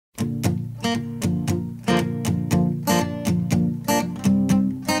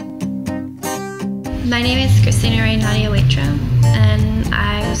My name is Chrissy and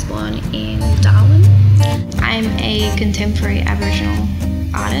I was born in Darwin. I'm a contemporary Aboriginal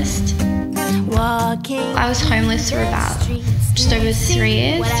artist. I was homeless for about just over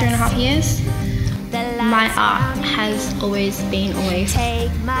 3.5 years. My art has always been a way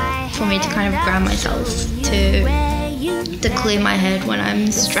for me to kind of ground myself, to clear my head when I'm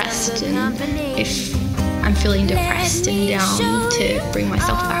stressed and if I'm feeling depressed and down, to bring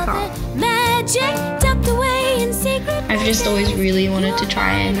myself back up. I've just always really wanted to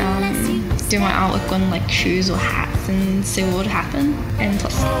try and do my artwork on like shoes or hats and see what would happen. And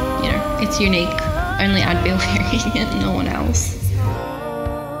plus, you know, it's unique. Only I'd be wearing it, no one else.